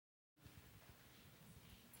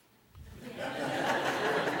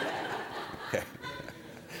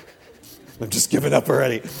I'm just giving up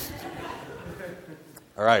already.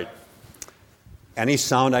 All right. Any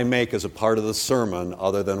sound I make as a part of the sermon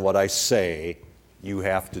other than what I say, you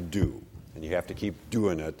have to do. And you have to keep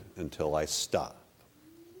doing it until I stop.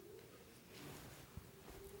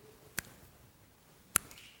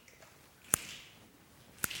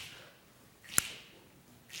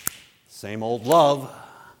 Same Old Love.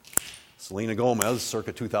 Selena Gomez,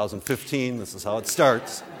 circa 2015. This is how it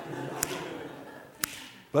starts.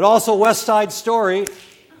 But also West Side Story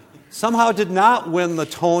somehow did not win the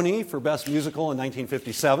Tony for Best Musical in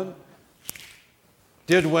 1957.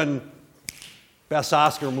 Did win Best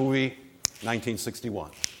Oscar Movie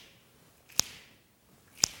 1961.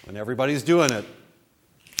 When everybody's doing it,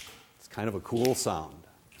 it's kind of a cool sound.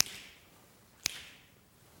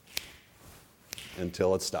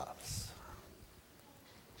 Until it stops.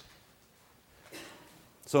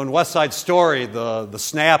 So in West Side Story, the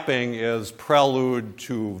snapping is prelude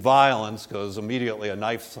to violence because immediately a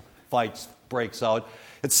knife fight breaks out.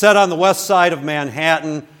 It's set on the west side of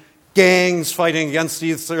Manhattan, gangs fighting against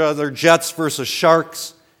each other, Jets versus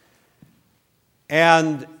Sharks.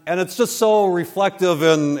 And it's just so reflective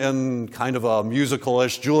in kind of a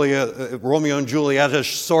musical-ish, Romeo and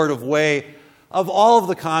Juliet-ish sort of way of all of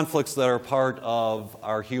the conflicts that are part of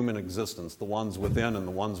our human existence, the ones within and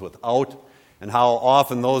the ones without, and how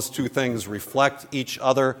often those two things reflect each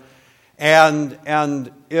other.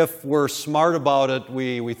 And if we're smart about it,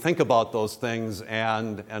 we think about those things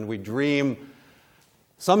and we dream,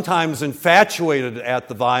 sometimes infatuated at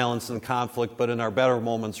the violence and conflict, but in our better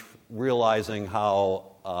moments realizing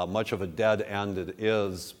how much of a dead end it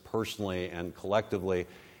is personally and collectively.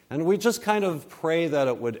 And we just kind of pray that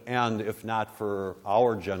it would end, if not for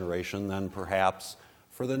our generation, then perhaps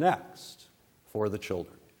for the next, for the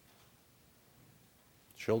children.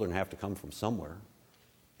 Children have to come from somewhere.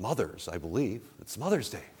 Mothers, I believe. It's Mother's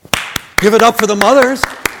Day. Give it up for the mothers.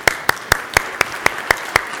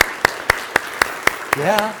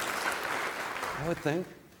 Yeah, I would think.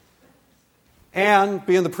 And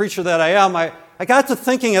being the preacher that I am, I got to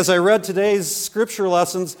thinking as I read today's scripture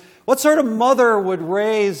lessons, what sort of mother would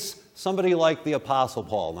raise somebody like the Apostle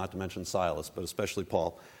Paul, not to mention Silas, but especially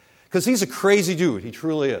Paul? Because he's a crazy dude, he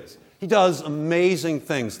truly is. He does amazing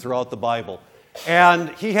things throughout the Bible.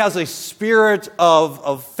 And he has a spirit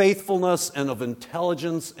of faithfulness and of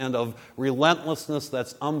intelligence and of relentlessness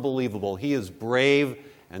that's unbelievable. He is brave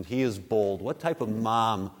and he is bold. What type of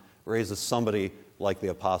mom raises somebody like the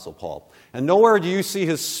Apostle Paul? And nowhere do you see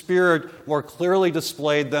his spirit more clearly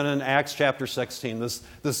displayed than in Acts chapter 16.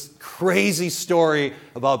 This crazy story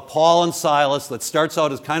about Paul and Silas that starts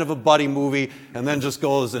out as kind of a buddy movie and then just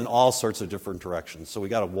goes in all sorts of different directions. So we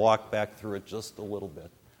got to walk back through it just a little bit.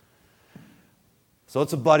 So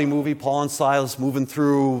it's a buddy movie, Paul and Silas moving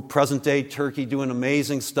through present-day Turkey, doing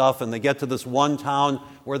amazing stuff, and they get to this one town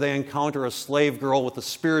where they encounter a slave girl with a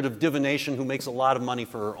spirit of divination who makes a lot of money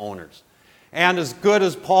for her owners. And as good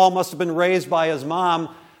as Paul must have been raised by his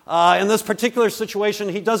mom, in this particular situation,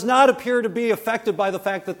 he does not appear to be affected by the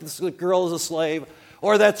fact that this girl is a slave,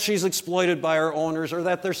 or that she's exploited by her owners, or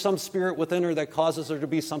that there's some spirit within her that causes her to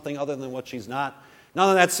be something other than what she's not. None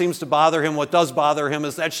of that seems to bother him. What does bother him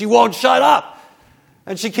is that she won't shut up.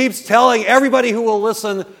 And she keeps telling everybody who will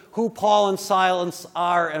listen who Paul and Silas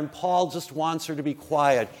are, and Paul just wants her to be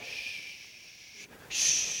quiet. Shh.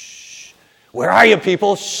 Shh. Where are you,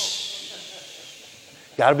 people? Shh.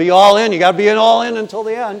 Got to be all in. You got to be all in until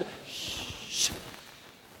the end. Shh.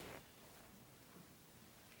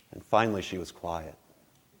 And finally she was quiet.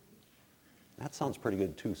 That sounds pretty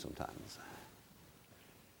good too sometimes.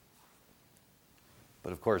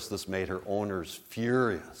 But of course this made her owners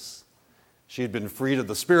furious. She had been freed of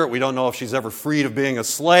the spirit. We don't know if she's ever freed of being a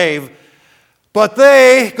slave. But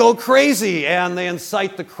they go crazy and they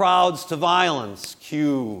incite the crowds to violence.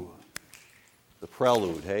 Cue the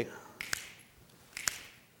prelude, hey?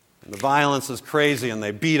 And the violence is crazy and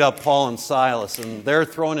they beat up Paul and Silas and they're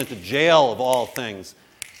thrown into jail of all things.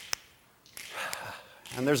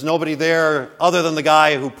 And there's nobody there other than the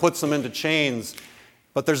guy who puts them into chains.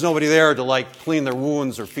 But there's nobody there to clean their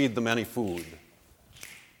wounds or feed them any food.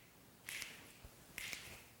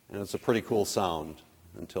 And it's a pretty cool sound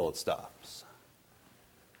until it stops.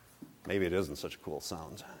 Maybe it isn't such a cool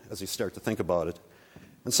sound as you start to think about it.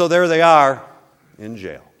 And so there they are in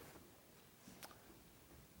jail.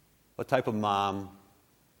 What type of mom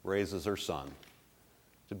raises her son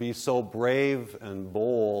to be so brave and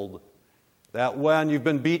bold that when you've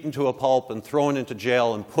been beaten to a pulp and thrown into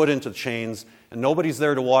jail and put into chains and nobody's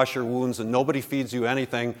there to wash your wounds and nobody feeds you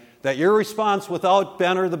anything, that your response without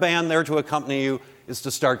Ben or the band there to accompany you is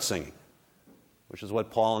to start singing, which is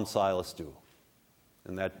what Paul and Silas do.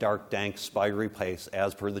 in that dark, dank, spidery place,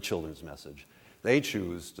 as per the children's message, they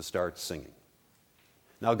choose to start singing.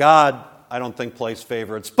 Now, God, I don't think, plays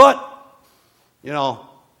favorites, but,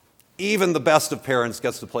 even the best of parents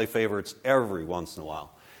gets to play favorites every once in a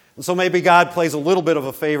while. And so maybe God plays a little bit of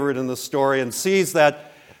a favorite in this story and sees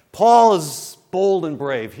that Paul is bold and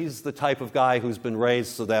brave. He's the type of guy who's been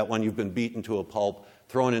raised so that when you've been beaten to a pulp,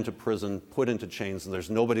 thrown into prison, put into chains, and there's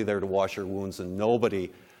nobody there to wash your wounds and nobody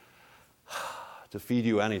to feed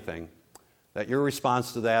you anything, that your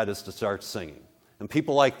response to that is to start singing. And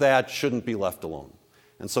people like that shouldn't be left alone.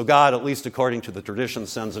 And so God, at least according to the tradition,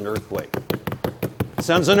 sends an earthquake.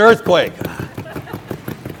 Sends an earthquake.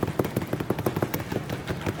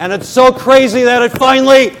 And it's so crazy that it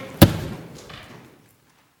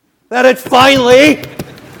finally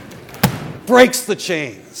breaks the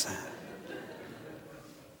chains.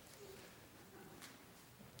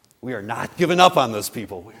 We are not giving up on this,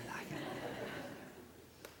 people. We are not giving up.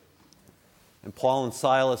 And Paul and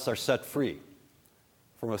Silas are set free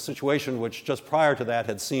from a situation which just prior to that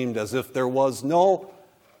had seemed as if there was no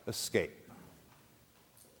escape.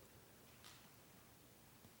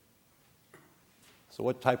 So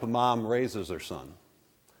what type of mom raises her son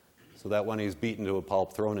so that when he's beaten to a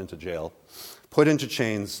pulp, thrown into jail, put into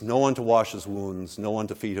chains, no one to wash his wounds, no one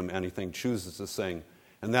to feed him anything, chooses to sing,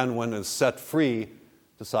 and then when is set free,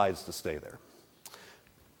 decides to stay there?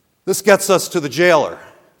 This gets us to the jailer.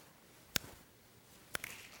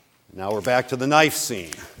 Now we're back to the knife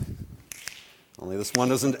scene. Only this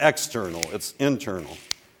one isn't external, it's internal.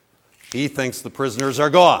 He thinks the prisoners are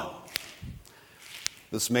gone.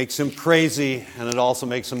 This makes him crazy, and it also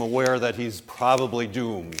makes him aware that he's probably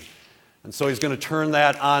doomed. And so he's going to turn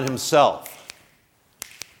that on himself.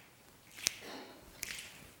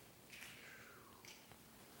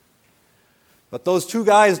 But those two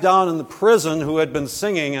guys down in the prison who had been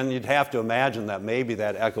singing, and you'd have to imagine that maybe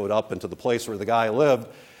that echoed up into the place where the guy lived,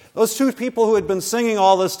 those two people who had been singing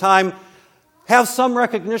all this time have some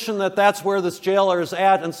recognition that that's where this jailer is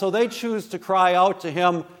at, and so they choose to cry out to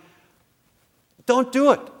him, "Don't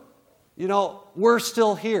do it. We're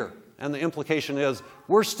still here." And the implication is,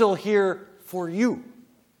 we're still here for you.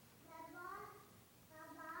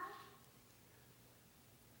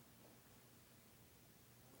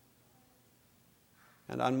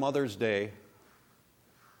 And on Mother's Day,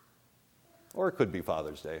 or it could be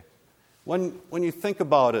Father's Day, when you think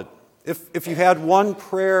about it, if you had one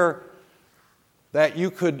prayer that you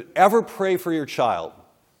could ever pray for your child,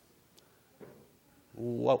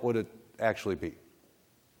 what would it actually be?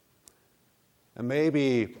 And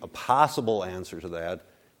maybe a possible answer to that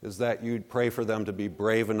is that you'd pray for them to be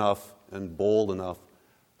brave enough and bold enough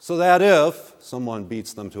so that if someone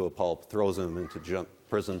beats them to a pulp, throws them into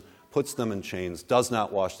prison, puts them in chains, does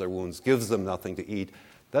not wash their wounds, gives them nothing to eat,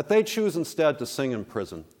 that they choose instead to sing in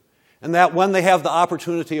prison. And that when they have the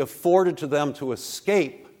opportunity afforded to them to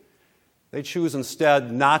escape, they choose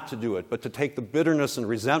instead not to do it, but to take the bitterness and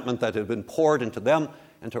resentment that had been poured into them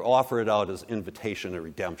and to offer it out as invitation and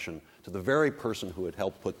redemption to the very person who had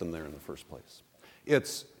helped put them there in the first place.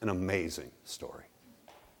 It's an amazing story.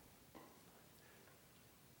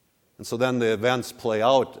 And so then the events play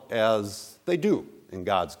out as they do in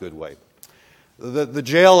God's good way. The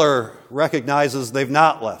jailer recognizes they've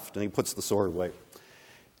not left, and he puts the sword away.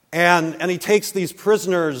 And he takes these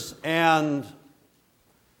prisoners and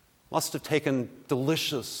must have taken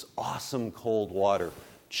delicious, awesome cold water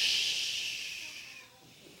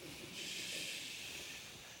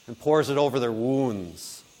and pours it over their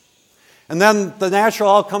wounds. And then the natural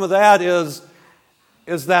outcome of that is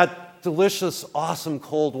that delicious, awesome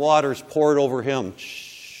cold water is poured over him.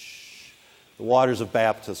 The waters of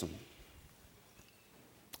baptism.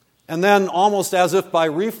 And then, almost as if by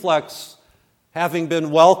reflex, having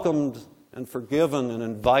been welcomed and forgiven and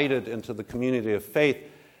invited into the community of faith,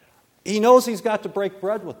 he knows he's got to break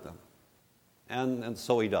bread with them. And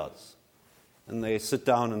so he does. And they sit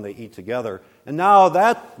down and they eat together. And now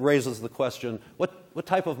that raises the question, what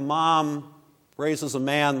type of mom raises a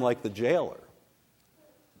man like the jailer?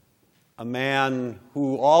 A man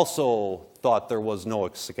who also thought there was no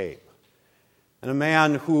escape. And a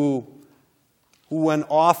man who when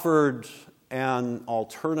offered an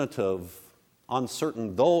alternative,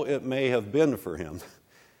 uncertain though it may have been for him,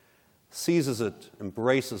 seizes it,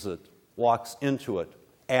 embraces it, walks into it,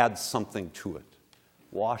 adds something to it,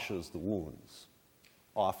 washes the wounds,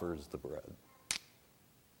 offers the bread.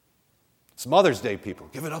 It's Mother's Day, people.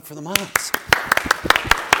 Give it up for the moms.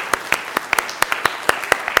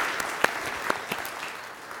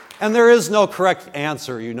 And there is no correct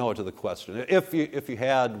answer, to the question. If you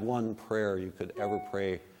had one prayer you could ever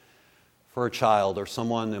pray for a child or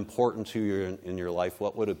someone important to you in your life,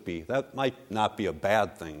 what would it be? That might not be a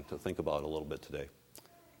bad thing to think about a little bit today.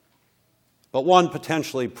 But one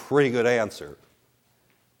potentially pretty good answer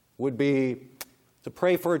would be to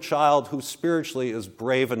pray for a child who spiritually is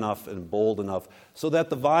brave enough and bold enough so that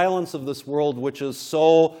the violence of this world, which is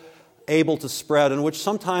so able to spread and which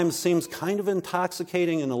sometimes seems kind of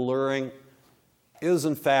intoxicating and alluring, is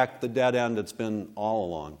in fact the dead end it's been all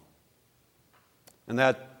along. And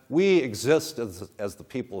that we exist as the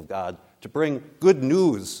people of God to bring good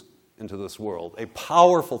news into this world, a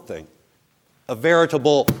powerful thing, a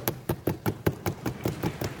veritable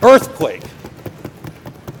earthquake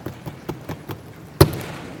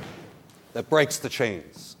that breaks the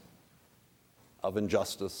chains of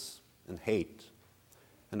injustice and hate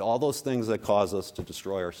and all those things that cause us to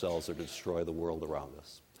destroy ourselves or to destroy the world around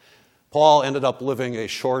us. Paul ended up living a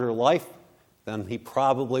shorter life than he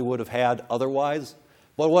probably would have had otherwise,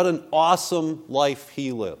 but what an awesome life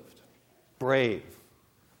he lived. Brave,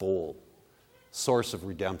 bold, source of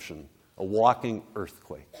redemption, a walking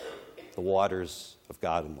earthquake, the waters of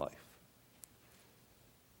God and life.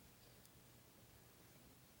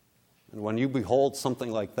 And when you behold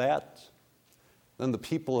something like that, then the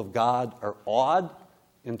people of God are awed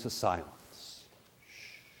into silence.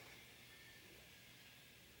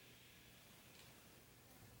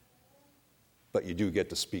 But you do get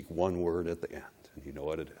to speak one word at the end, and you know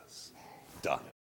what it is. Done.